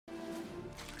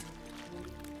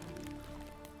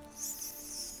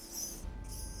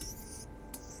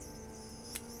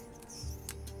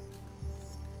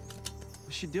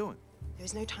she doing? There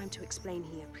is no time to explain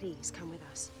here. Please, come with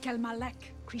us.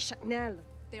 Kelmalek. Krishaknel.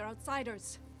 They're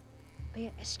outsiders. They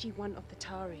are SG-1 of the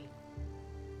Tari.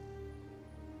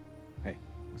 Hey,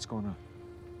 what's going on?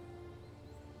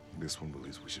 This one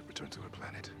believes we should return to her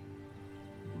planet.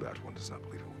 That one does not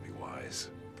believe it would be wise.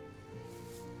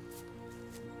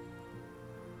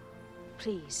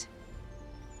 Please.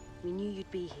 We knew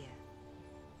you'd be here.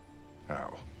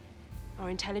 How? Our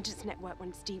intelligence network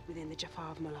runs deep within the Jafar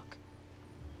of Moloch.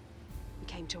 We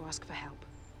came to ask for help.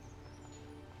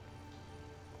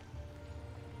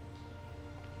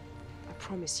 I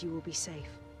promise you will be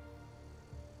safe.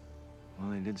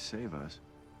 Well, they did save us.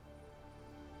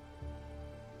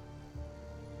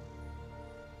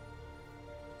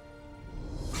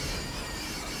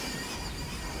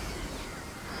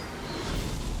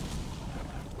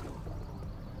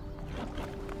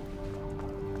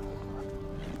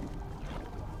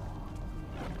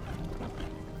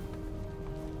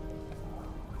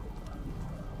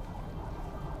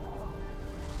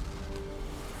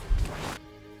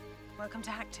 Welcome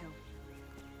to Hacktill.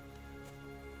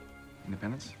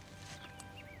 Independence?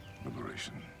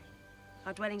 Liberation.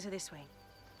 Our dwellings are this way.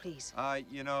 Please.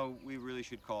 You know, we really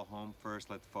should call home first,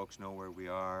 let the folks know where we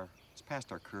are. It's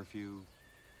past our curfew.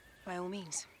 By all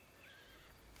means.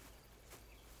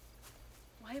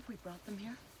 Why have we brought them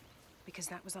here? Because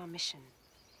that was our mission.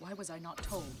 Why was I not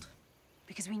told?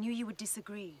 Because we knew you would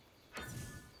disagree.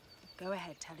 Go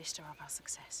ahead, tell Ishtar of our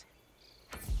success.